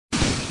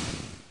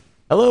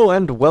Hello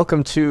and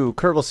welcome to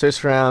Kerbal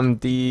Space Ram.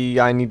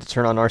 I need to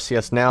turn on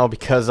RCS now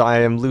because I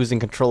am losing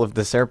control of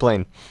this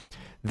airplane.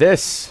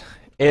 This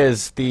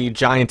is the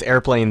giant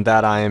airplane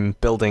that I'm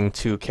building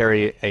to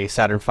carry a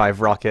Saturn V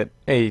rocket,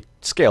 a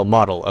scale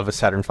model of a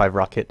Saturn V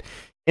rocket,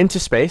 into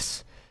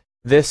space.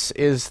 This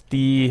is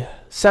the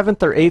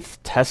 7th or 8th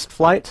test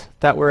flight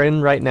that we're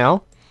in right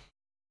now,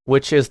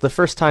 which is the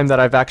first time that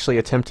I've actually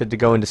attempted to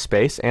go into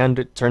space, and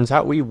it turns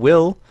out we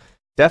will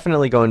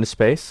definitely go into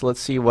space. Let's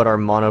see what our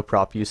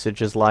monoprop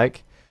usage is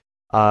like.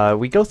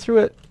 We go through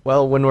it,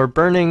 well, when we're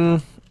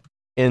burning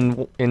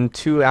in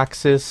two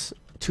axes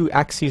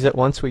at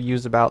once, we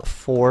use about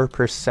 4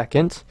 per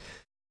second,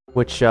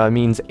 which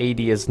means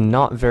 80 is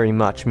not very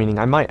much, meaning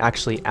I might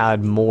actually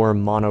add more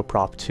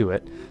monoprop to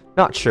it.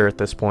 Not sure at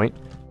this point,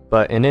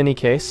 but in any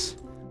case,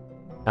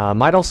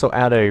 might also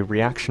add a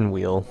reaction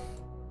wheel.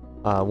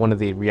 One of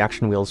the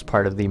reaction wheels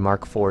part of the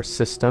Mark IV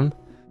system.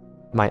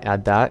 Might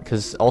add that,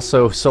 because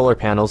also solar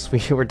panels.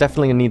 We're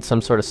definitely going to need some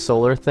sort of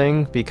solar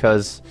thing,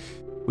 because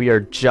we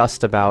are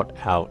just about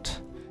out.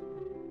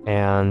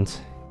 And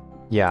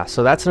yeah,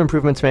 so that's an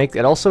improvement to make.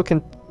 It also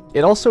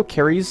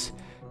carries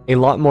a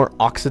lot more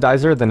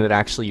oxidizer than it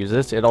actually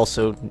uses. It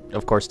also,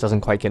 of course, doesn't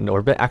quite get into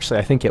orbit.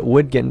 Actually, I think it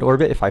would get into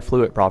orbit if I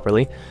flew it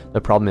properly.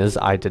 The problem is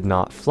I did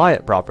not fly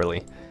it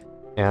properly.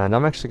 And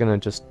I'm actually going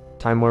to just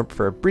time warp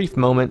for a brief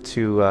moment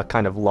to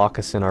kind of lock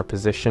us in our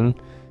position.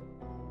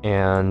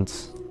 And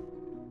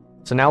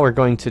so now we're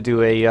going to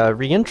do a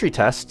re-entry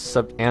test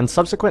and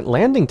subsequent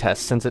landing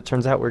test, since it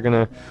turns out we're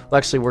gonna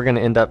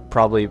end up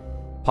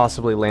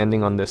possibly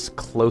landing on this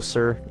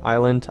closer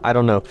island. I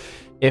don't know.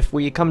 If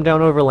we come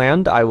down over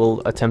land, I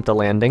will attempt a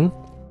landing.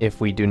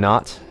 If we do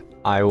not,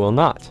 I will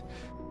not.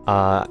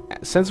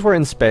 Since we're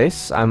in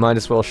space, I might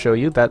as well show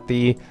you that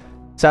the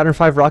Saturn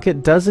V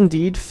rocket does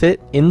indeed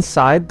fit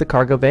inside the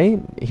cargo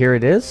bay. Here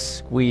it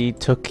is. We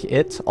took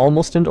it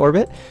almost into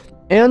orbit.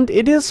 And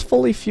it is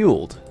fully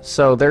fueled,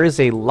 so there is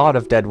a lot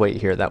of dead weight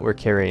here that we're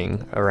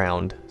carrying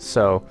around.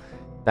 So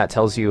that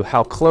tells you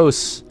how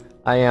close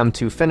I am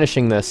to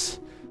finishing this.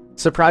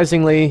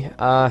 Surprisingly,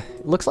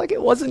 looks like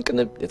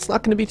it's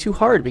not gonna be too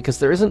hard, because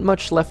there isn't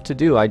much left to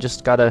do. I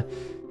just gotta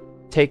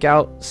take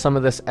out some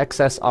of this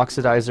excess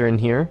oxidizer in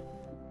here,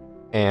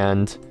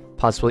 and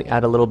possibly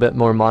add a little bit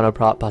more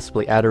monoprop,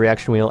 possibly add a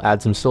reaction wheel,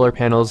 add some solar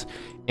panels,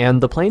 and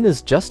the plane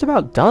is just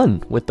about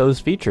done with those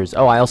features.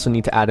 Oh, I also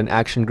need to add an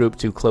action group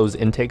to close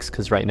intakes,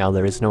 because right now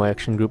there is no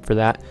action group for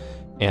that,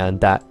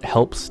 and that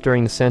helps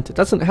during descent. It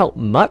doesn't help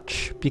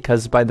much,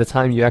 because by the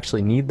time you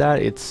actually need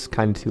that, it's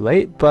kind of too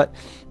late, but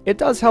it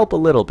does help a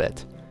little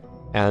bit,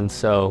 and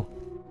so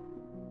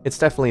it's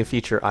definitely a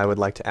feature I would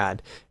like to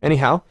add.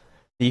 Anyhow,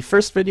 the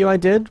first video I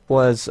did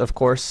was, of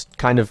course,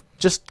 kind of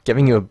just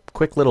giving you a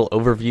quick little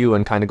overview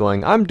and kind of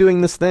going, I'm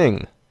doing this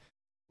thing.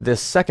 This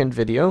second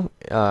video,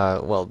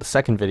 well, the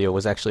second video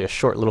was actually a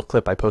short little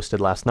clip I posted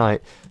last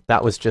night.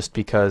 That was just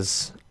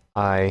because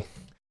oh,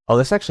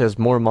 this actually has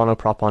more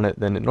monoprop on it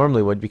than it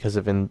normally would, because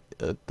of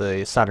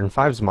the Saturn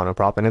V's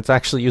monoprop, and it's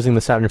actually using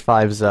the Saturn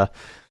V's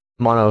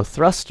mono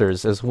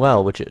thrusters as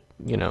well, which it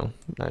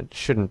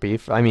shouldn't be.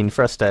 I mean,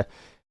 for us to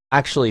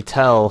actually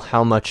tell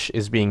how much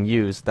is being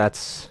used,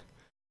 that's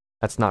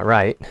not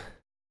right,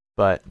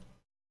 but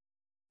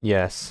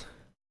yes.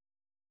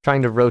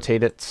 Trying to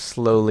rotate it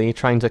slowly,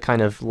 trying to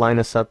kind of line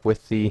us up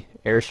with the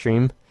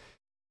airstream.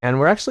 And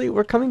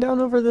we're coming down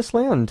over this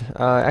land.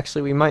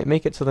 Actually, we might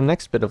make it to the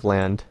next bit of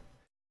land.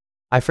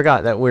 I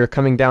forgot that we're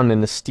coming down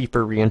in a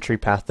steeper re-entry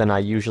path than I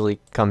usually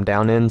come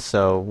down in,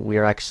 so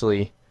we're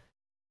actually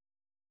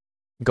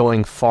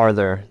going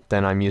farther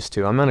than I'm used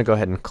to. I'm going to go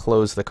ahead and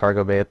close the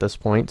cargo bay at this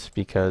point,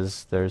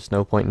 because there's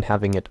no point in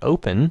having it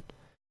open.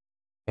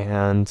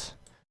 And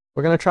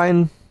we're going to try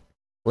and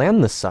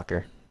land this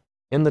sucker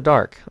in the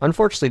dark.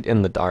 Unfortunately,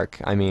 in the dark.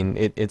 I mean,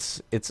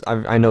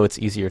 I know it's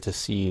easier to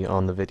see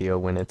on the video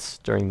when it's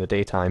during the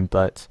daytime,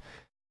 but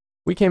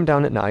we came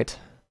down at night.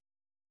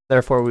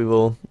 Therefore, we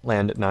will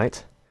land at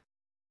night.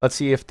 Let's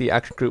see if the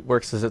action group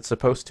works as it's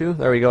supposed to.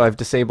 There we go. I've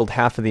disabled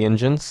half of the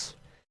engines.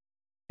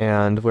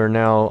 And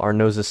our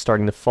nose is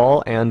starting to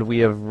fall, and we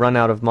have run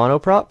out of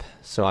monoprop,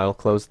 so I will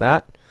close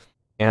that.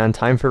 And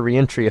time for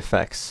re-entry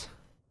effects.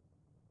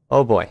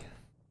 Oh boy,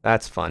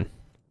 that's fun.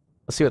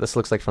 Let's see what this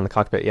looks like from the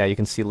cockpit. Yeah, you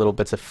can see little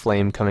bits of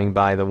flame coming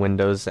by the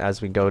windows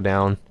as we go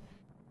down.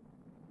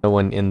 No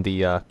one in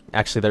the,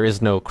 actually there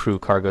is no crew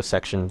cargo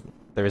section.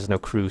 There is no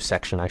crew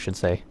section, I should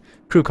say.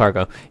 Crew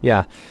cargo,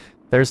 yeah.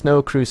 There's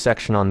no crew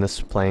section on this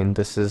plane.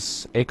 This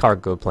is a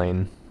cargo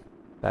plane.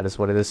 That is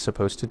what it is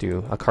supposed to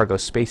do. A cargo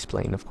space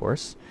plane, of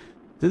course.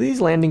 Do these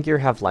landing gear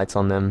have lights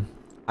on them?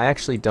 I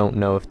actually don't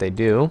know if they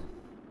do.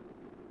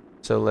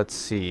 So let's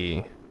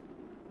see.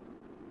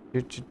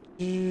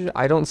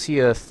 I don't see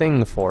a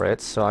thing for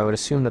it, so I would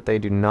assume that they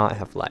do not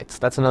have lights.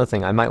 That's another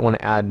thing. I might want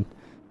to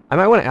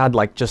add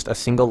like just a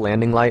single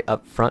landing light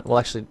up front. Well,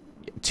 actually,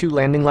 2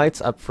 landing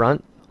lights up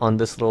front on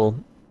this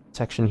little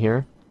section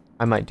here.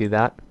 I might do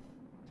that.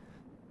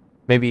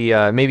 Maybe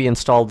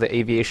install the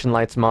aviation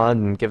lights mod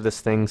and give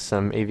this thing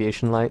some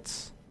aviation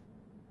lights.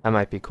 That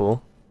might be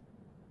cool.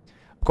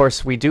 Of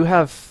course, we do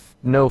have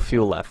no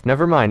fuel left.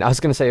 Never mind. I was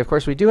going to say, of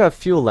course, we do have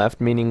fuel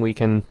left, meaning we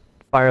can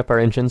fire up our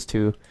engines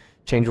to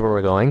change where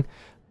we're going.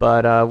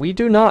 But we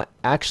do not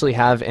actually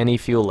have any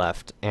fuel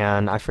left,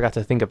 and I forgot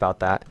to think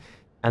about that.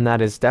 And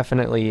that is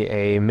definitely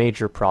a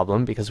major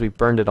problem, because we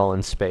burned it all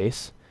in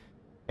space.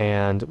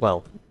 And,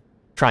 well,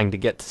 trying to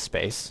get to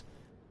space.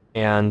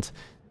 And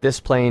this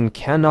plane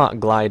cannot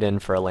glide in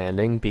for a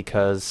landing,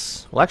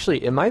 because... Well,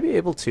 actually, it might be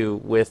able to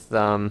with...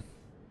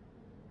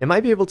 It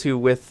might be able to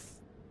with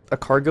a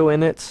cargo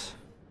in it,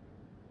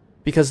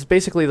 because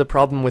basically the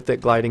problem with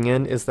it gliding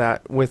in is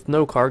that with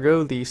no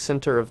cargo, the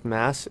center of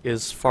mass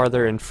is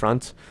farther in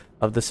front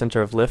of the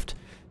center of lift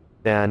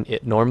than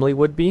it normally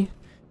would be.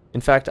 In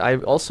fact, I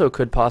also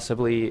could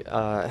possibly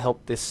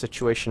help this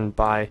situation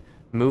by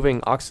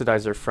moving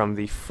oxidizer from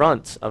the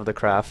front of the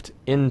craft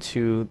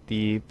into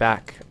the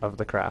back of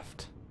the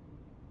craft.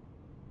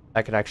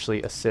 That could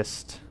actually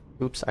assist.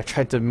 Oops, I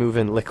tried to move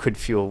in liquid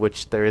fuel,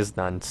 which there is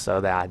none,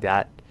 so that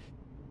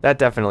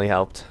definitely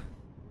helped.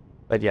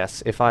 But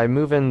yes, if I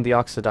move in the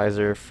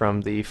oxidizer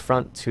from the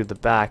front to the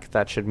back,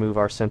 that should move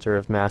our center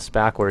of mass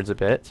backwards a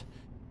bit,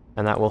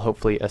 and that will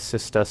hopefully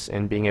assist us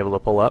in being able to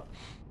pull up.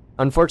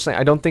 Unfortunately,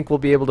 I don't think we'll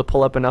be able to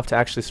pull up enough to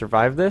actually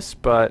survive this,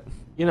 but,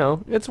 you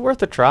know, it's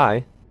worth a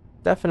try.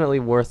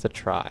 Definitely worth a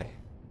try.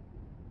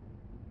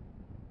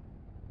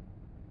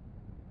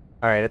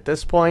 Alright, at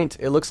this point,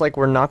 it looks like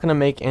we're not going to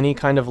make any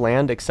kind of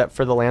land except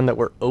for the land that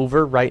we're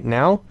over right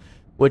now,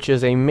 which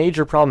is a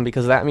major problem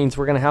because that means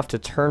we're going to have to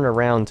turn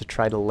around to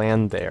try to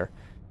land there.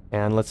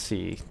 And let's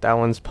see, that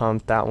one's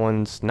pumped, that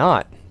one's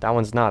not. That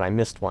one's not, I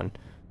missed one.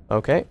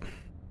 Okay,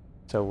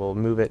 so we'll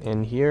move it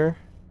in here.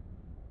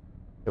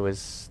 It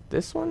was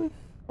this one,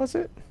 was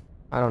it?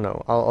 I don't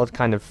know. I'll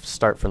kind of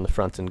start from the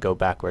front and go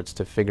backwards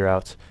to figure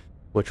out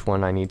which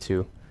one I need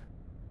to.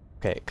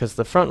 Okay, because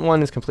the front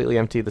one is completely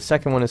empty, the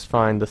second one is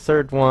fine, the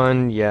third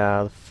one,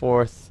 yeah, the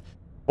fourth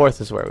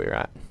is where we were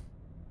at.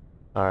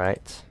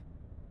 Alright.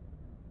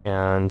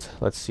 And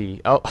let's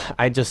see. Oh,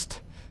 I just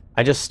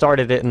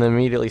started it and then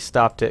immediately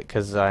stopped it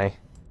because I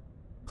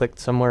clicked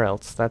somewhere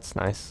else. That's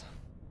nice.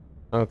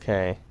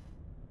 Okay.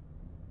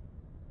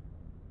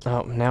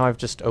 Oh, now I've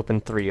just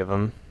opened 3 of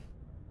them.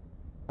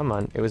 Come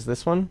on, it was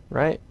this one,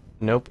 right?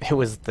 Nope, it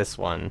was this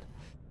one.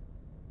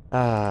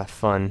 Ah,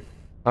 fun.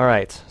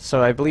 Alright,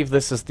 so I believe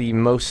this is the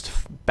most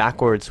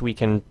backwards we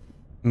can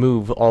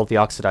move all the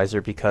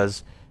oxidizer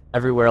because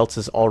everywhere else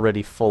is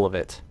already full of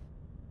it.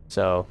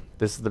 So,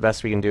 this is the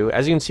best we can do.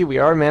 As you can see, we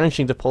are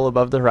managing to pull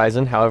above the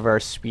horizon, however our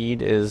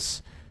speed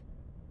is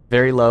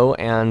very low,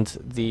 and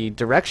the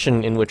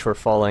direction in which we're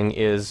falling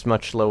is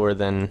much lower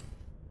than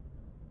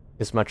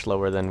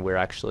we're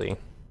actually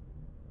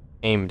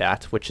aimed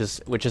at, which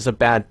is a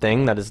bad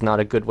thing. That is not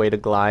a good way to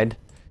glide.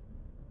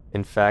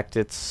 In fact,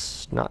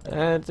 it's not...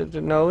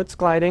 no, it's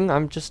gliding.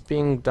 I'm just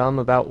being dumb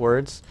about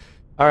words.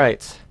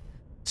 Alright,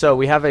 so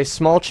we have a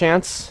small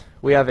chance.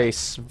 We have a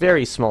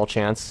very small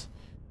chance.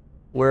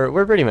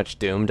 We're pretty much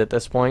doomed at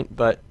this point,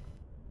 but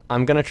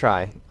I'm gonna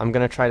try. I'm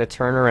gonna try to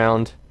turn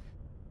around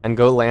and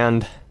go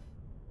land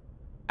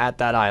at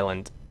that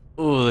island.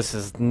 Ooh, this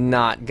is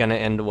not gonna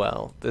end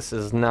well. This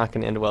is not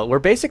gonna end well. We're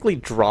basically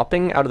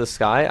dropping out of the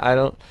sky.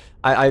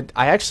 I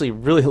actually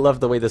really love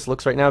the way this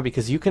looks right now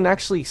because you can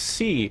actually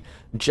see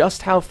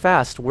just how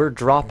fast we're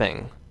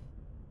dropping.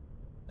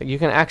 Like, you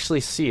can actually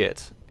see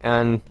it.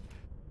 And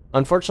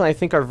unfortunately, I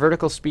think our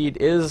vertical speed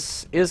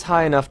is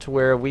high enough to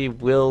where we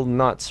will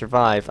not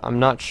survive. I'm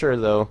not sure,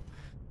 though.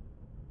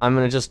 I'm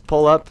gonna just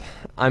pull up.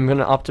 I'm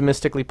gonna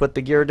optimistically put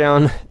the gear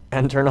down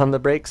and turn on the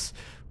brakes,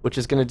 which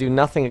is gonna do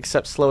nothing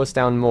except slow us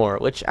down more,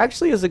 which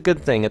actually is a good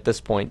thing at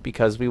this point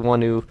because we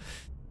want to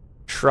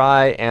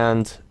try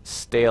and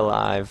stay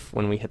alive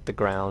when we hit the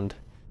ground.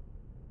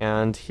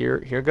 And here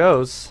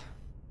goes.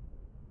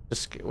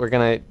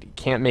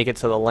 Can't make it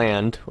to the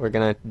land. We're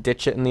gonna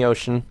ditch it in the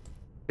ocean.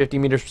 50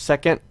 meters per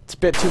second. It's a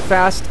bit too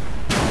fast.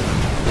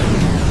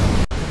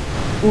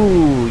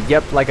 Ooh,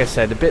 yep, like I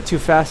said, a bit too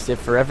fast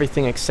for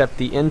everything except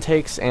the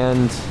intakes,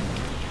 and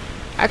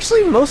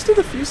actually most of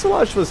the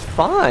fuselage was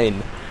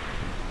fine.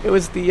 It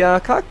was the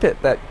cockpit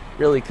that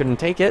really couldn't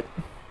take it,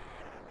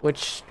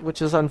 which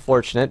is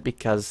unfortunate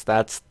because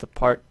that's the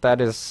part that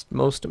is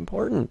most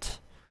important.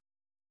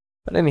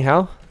 But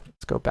anyhow,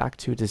 let's go back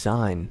to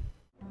design.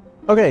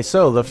 Okay,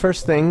 so the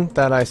first thing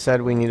that I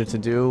said we needed to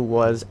do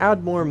was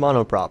add more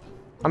monoprop.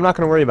 I'm not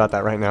going to worry about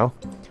that right now.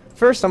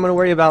 First, I'm going to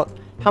worry about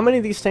how many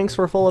of these tanks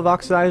were full of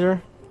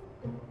oxidizer.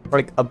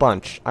 Like, a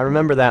bunch. I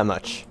remember that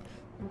much.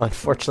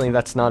 Unfortunately,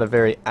 that's not a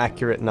very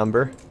accurate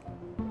number.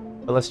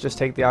 But let's just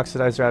take the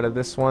oxidizer out of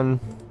this one,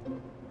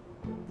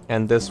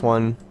 and this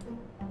one,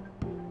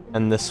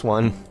 and this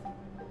one,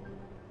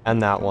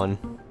 and that one.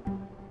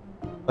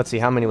 Let's see,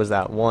 how many was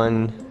that?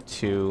 1,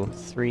 2,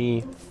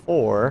 3,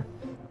 4.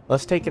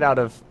 Let's take it out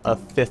of a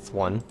 5th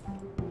one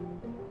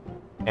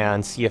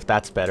and see if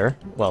that's better.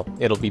 Well,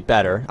 it'll be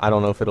better. I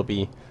don't know if it'll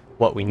be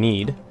what we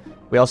need.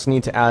 We also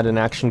need to add an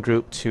action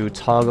group to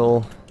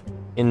toggle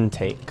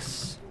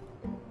intakes.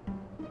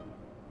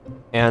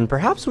 And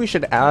perhaps we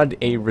should add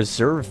a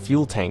reserve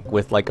fuel tank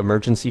with like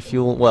emergency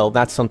fuel. Well,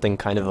 that's something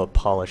kind of a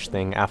polished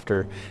thing.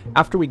 After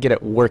we get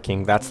it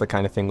working, that's the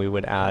kind of thing we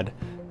would add.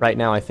 Right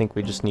now, I think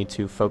we just need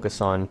to focus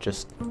on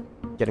just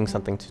getting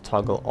something to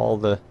toggle all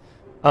the...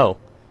 Oh,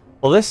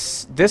 well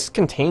this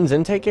contains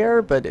intake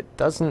air, but it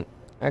doesn't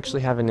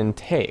actually have an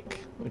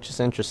intake, which is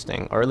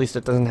interesting. Or at least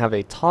it doesn't have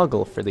a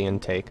toggle for the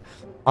intake.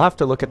 I'll have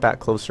to look at that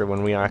closer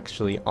when we are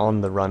actually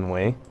on the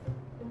runway.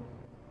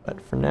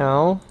 But for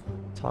now...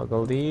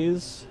 Toggle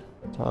these,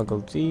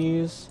 toggle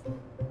these,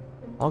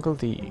 toggle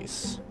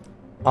these.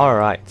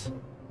 Alright,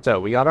 so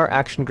we got our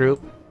action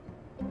group,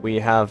 we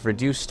have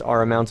reduced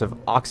our amount of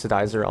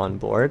oxidizer on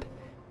board,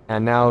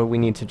 and now we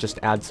need to just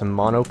add some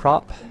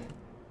monoprop.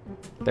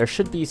 There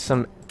should be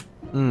some...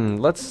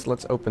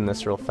 let's open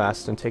this real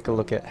fast and take a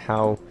look at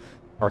how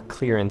our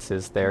clearance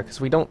is there, because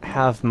we don't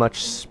have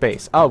much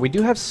space. Oh, we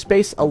do have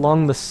space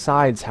along the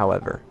sides,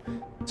 however.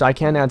 So I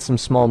can add some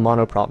small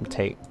monoprop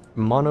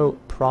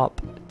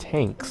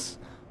tanks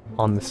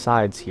on the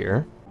sides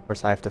here. Of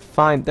course, I have to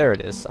find... There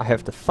it is. I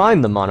have to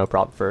find the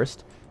monoprop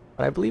first.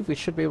 But I believe we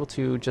should be able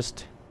to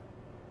just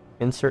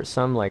insert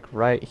some, like,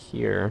 right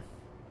here.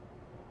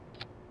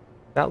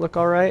 That look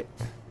alright?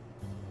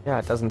 Yeah,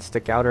 it doesn't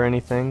stick out or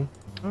anything.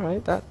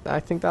 Alright, I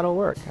think that'll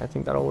work. I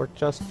think that'll work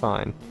just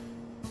fine.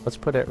 Let's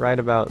put it right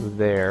about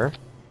there.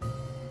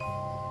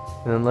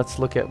 And then let's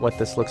look at what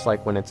this looks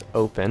like when it's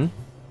open.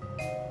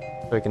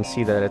 So we can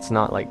see that it's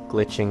not, like,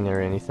 glitching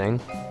or anything.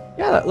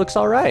 Yeah, that looks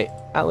alright.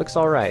 That looks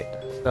alright.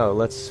 So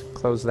let's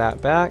close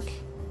that back.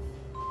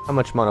 How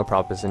much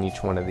monoprop is in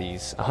each one of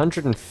these?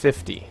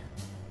 150.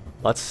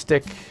 Let's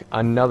stick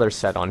another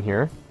set on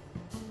here.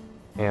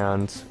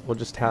 And we'll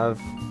just have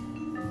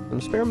some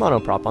spare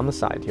monoprop on the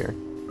side here.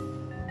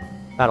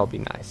 That'll be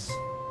nice.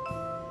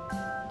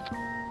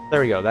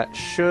 There we go. That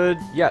should...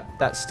 Yeah,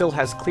 that still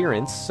has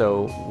clearance,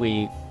 so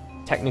we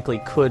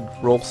technically could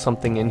roll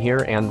something in here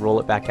and roll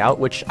it back out,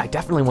 which I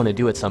definitely want to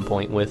do at some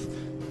point with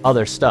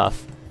other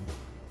stuff.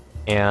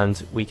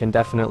 And we can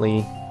definitely...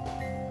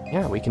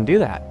 Yeah, we can do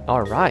that.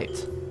 Alright.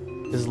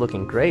 This is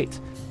looking great.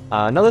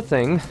 Another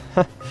thing,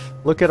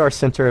 look at our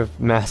center of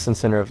mass and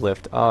center of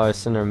lift. Oh, our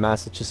center of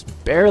mass is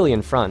just barely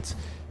in front.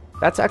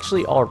 That's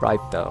actually alright,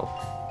 though.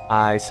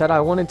 I said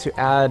I wanted to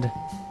add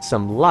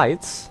some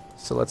lights,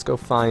 so let's go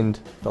find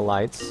the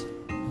lights,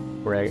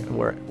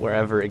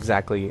 wherever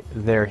exactly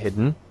they're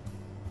hidden.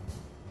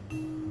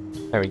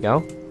 There we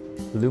go.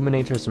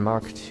 Illuminators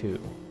Mark II.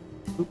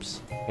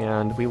 Oops.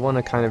 And we want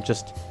to kind of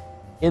just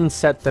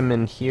inset them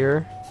in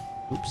here.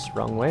 Oops,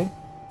 wrong way.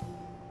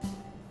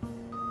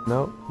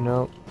 Nope,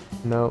 nope,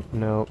 nope,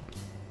 nope.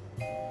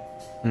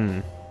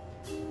 They're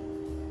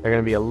going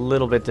to be a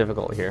little bit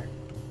difficult here.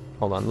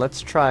 Hold on,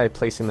 let's try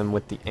placing them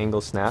with the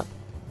angle snap.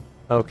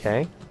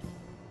 Okay.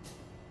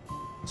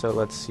 So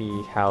let's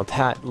see how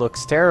that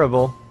looks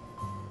terrible.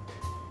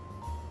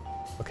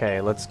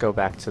 Okay, let's go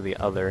back to the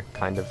other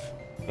kind of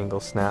angle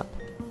snap.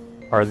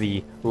 Or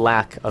the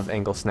lack of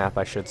angle snap,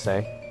 I should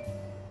say.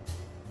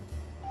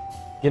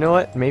 You know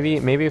what? Maybe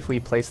if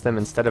we place them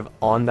instead of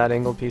on that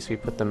angle piece, we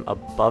put them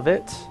above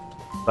it,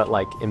 but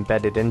like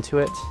embedded into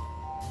it.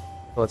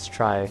 Let's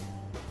try...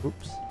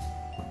 Oops.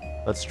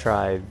 Let's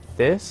try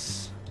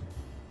this.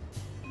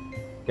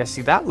 Yeah,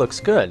 see, that looks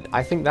good.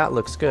 I think that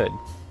looks good.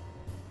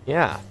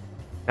 Yeah.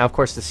 Now, of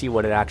course, to see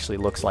what it actually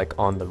looks like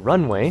on the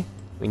runway,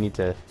 we need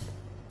to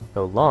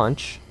go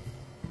launch.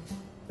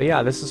 But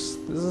yeah, this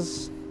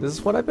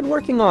is what I've been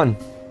working on.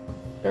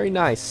 Very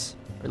nice.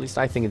 Or at least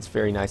I think it's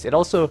very nice. It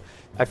also,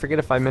 I forget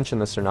if I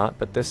mentioned this or not,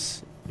 but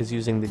this is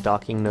using the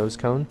docking nose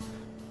cone.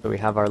 So we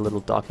have our little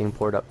docking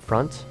port up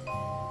front.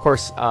 Of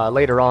course,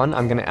 later on,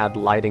 I'm going to add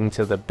lighting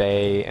to the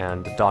bay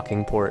and a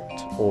docking port,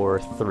 or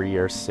 3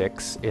 or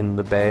 6 in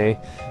the bay.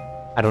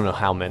 I don't know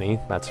how many,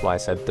 that's why I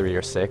said 3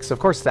 or 6. Of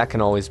course, that can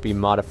always be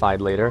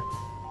modified later.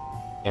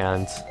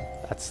 And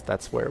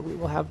that's where we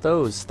will have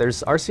those.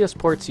 There's RCS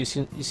ports. You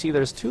see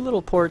there's 2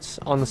 little ports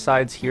on the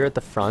sides here at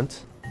the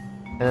front.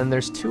 And then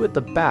there's 2 at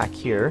the back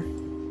here.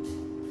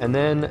 And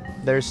then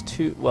there's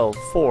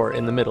 4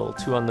 in the middle.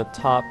 2 on the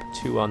top,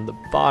 2 on the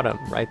bottom,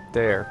 right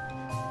there.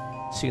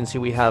 So you can see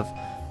we have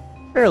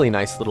fairly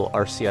nice little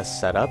RCS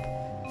setup.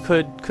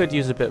 Could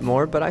use a bit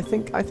more, but I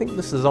think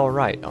this is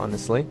alright,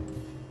 honestly.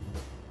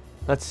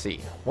 Let's see,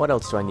 what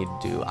else do I need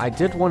to do? I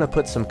did want to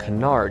put some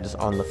canards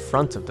on the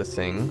front of the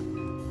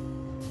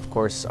thing. Of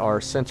course, our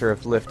center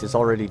of lift is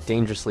already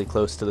dangerously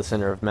close to the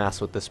center of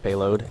mass with this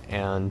payload,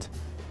 and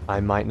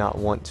I might not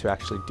want to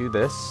actually do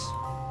this.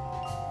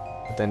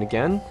 But then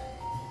again,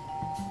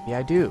 maybe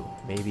I do.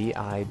 Maybe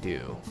I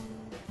do.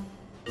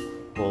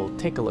 We'll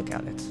take a look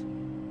at it.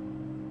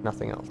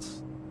 Nothing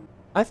else.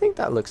 I think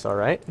that looks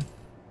alright.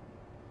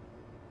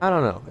 I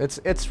don't know.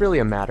 It's really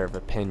a matter of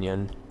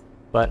opinion.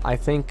 But I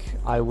think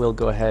I will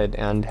go ahead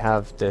and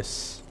have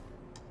this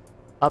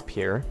up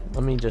here.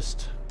 Let me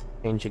just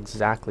change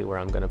exactly where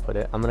I'm going to put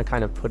it. I'm going to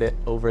kind of put it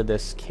over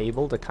this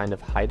cable to kind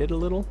of hide it a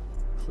little.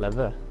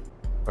 Clever.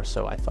 Or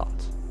so I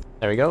thought.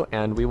 There we go.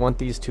 And we want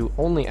these to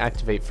only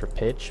activate for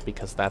pitch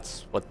because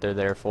that's what they're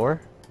there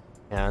for.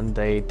 And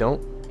they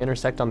don't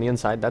intersect on the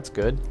inside, that's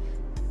good.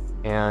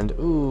 And,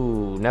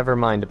 ooh, never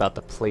mind about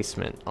the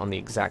placement, on the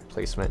exact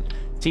placement.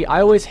 See,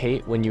 I always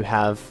hate when you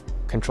have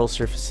control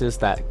surfaces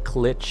that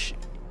glitch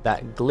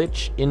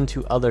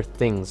into other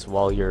things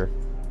while you're,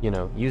 you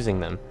know, using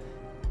them.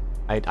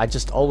 I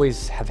just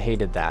always have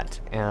hated that,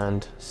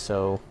 and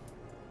so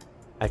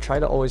I try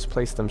to always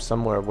place them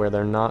somewhere where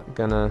they're not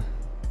gonna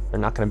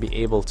be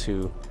able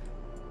to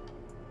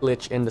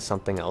glitch into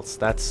something else.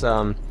 That's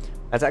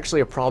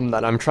actually a problem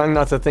that I'm trying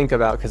not to think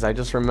about, because I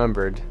just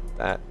remembered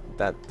that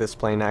this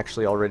plane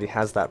actually already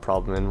has that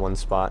problem in one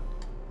spot.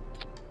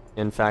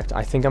 In fact,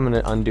 I think I'm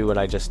gonna undo what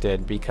I just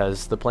did,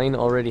 because the plane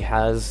already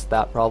has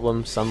that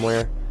problem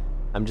somewhere.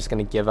 I'm just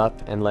gonna give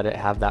up and let it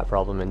have that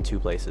problem in 2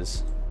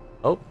 places.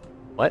 Oh,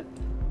 what?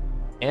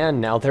 And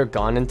now they're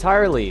gone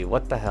entirely.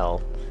 What the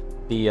hell?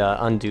 The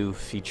undo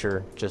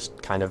feature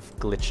just kind of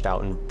glitched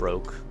out and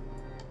broke,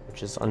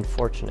 which is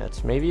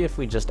unfortunate. Maybe if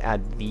we just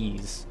add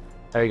these.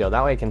 There you go.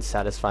 That way I can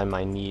satisfy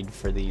my need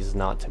for these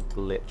not to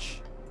glitch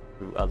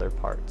through other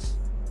parts.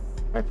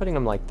 Try putting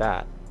them like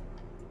that.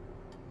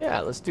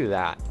 Yeah, let's do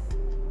that.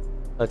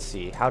 Let's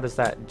see. How does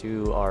that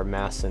do our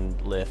mass and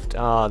lift?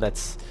 Oh,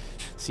 that's...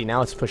 See,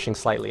 now it's pushing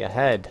slightly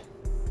ahead.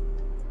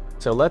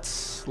 So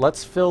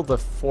let's fill the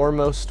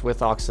foremost with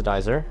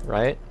oxidizer,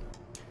 right?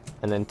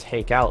 And then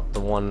take out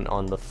the one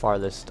on the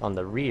farthest on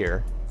the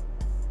rear.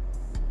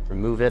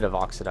 Remove it of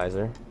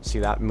oxidizer. See,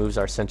 that moves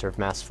our center of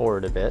mass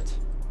forward a bit.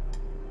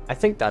 I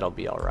think that'll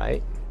be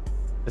alright.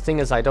 The thing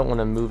is, I don't want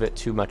to move it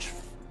too much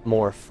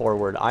more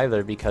forward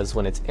either, because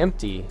when it's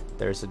empty,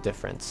 there's a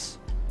difference.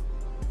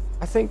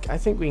 I think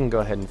we can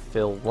go ahead and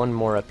fill one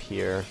more up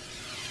here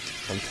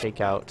and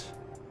take out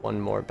one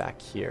more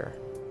back here.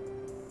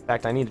 In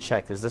fact, I need to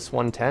check. Is this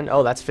 110?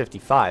 Oh, that's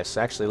 55.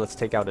 So actually, let's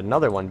take out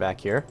another one back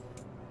here.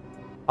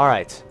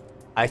 Alright.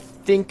 I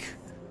think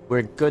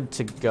we're good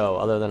to go,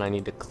 other than I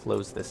need to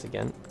close this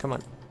again. Come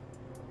on.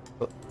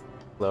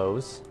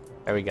 Close.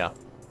 There we go.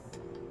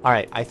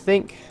 Alright, I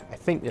think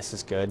this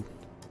is good.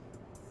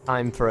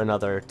 Time for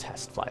another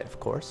test flight, of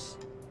course.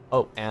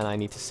 Oh, and I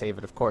need to save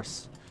it, of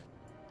course.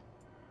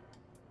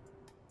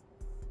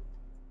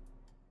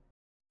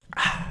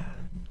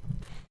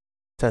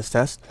 Test,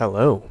 test.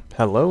 Hello.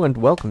 Hello, and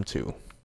welcome to